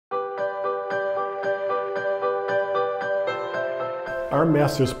Our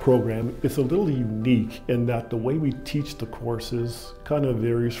master's program is a little unique in that the way we teach the courses kind of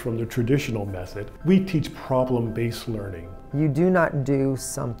varies from the traditional method. We teach problem-based learning. You do not do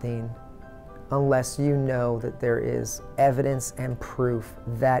something unless you know that there is evidence and proof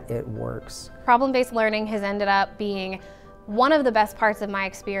that it works. Problem-based learning has ended up being one of the best parts of my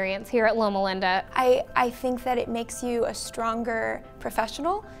experience here at Loma Linda. I think that it makes you a stronger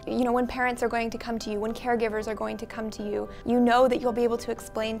professional. You know, when parents are going to come to you, when caregivers are going to come to you, you know that you'll be able to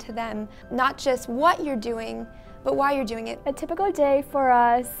explain to them not just what you're doing, but why you're doing it. A typical day for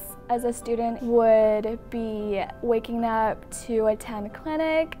us as a student would be waking up to attend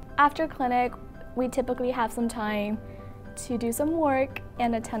clinic. After clinic, we typically have some time to do some work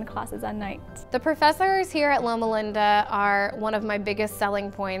and attend classes at night. The professors here at Loma Linda are one of my biggest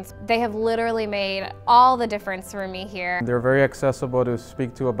selling points. They have literally made all the difference for me here. They're very accessible to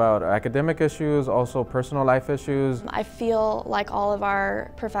speak to about academic issues, also personal life issues. I feel like all of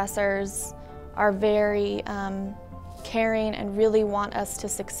our professors are very caring and really want us to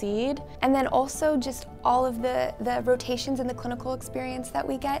succeed. And then also just all of the rotations in the clinical experience that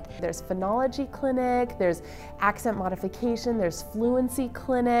we get. There's phonology clinic, there's accent modification, there's fluency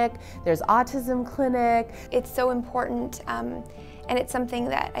clinic, there's autism clinic. It's so important and it's something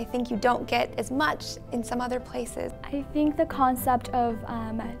that I think you don't get as much in some other places. I think the concept of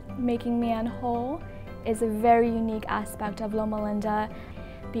making man whole is a very unique aspect of Loma Linda,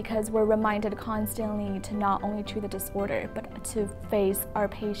 because we're reminded constantly to not only treat the disorder, but to face our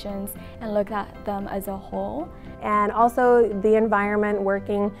patients and look at them as a whole. And also the environment,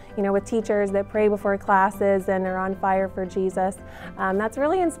 working with teachers that pray before classes and are on fire for Jesus. That's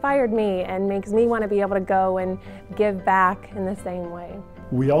really inspired me and makes me want to be able to go and give back in the same way.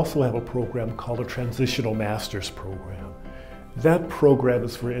 We also have a program called a Transitional Master's Program. That program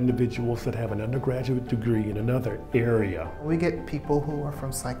is for individuals that have an undergraduate degree in another area. We get people who are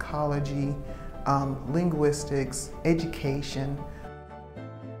from psychology, linguistics, education.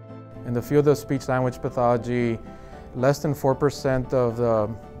 In the field of speech-language pathology, less than 4% of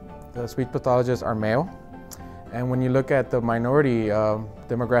the speech pathologists are male. And when you look at the minority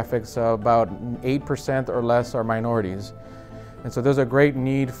demographics, about 8% or less are minorities. And so there's a great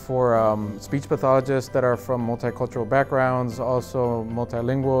need for speech pathologists that are from multicultural backgrounds, also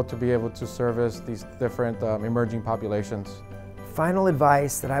multilingual, to be able to service these different emerging populations. Final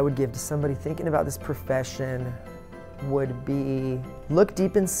advice that I would give to somebody thinking about this profession would be look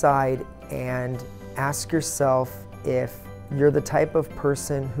deep inside and ask yourself if you're the type of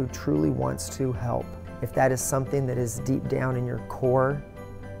person who truly wants to help. If that is something that is deep down in your core,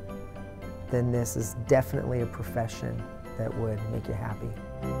 then this is definitely a profession that would make you happy.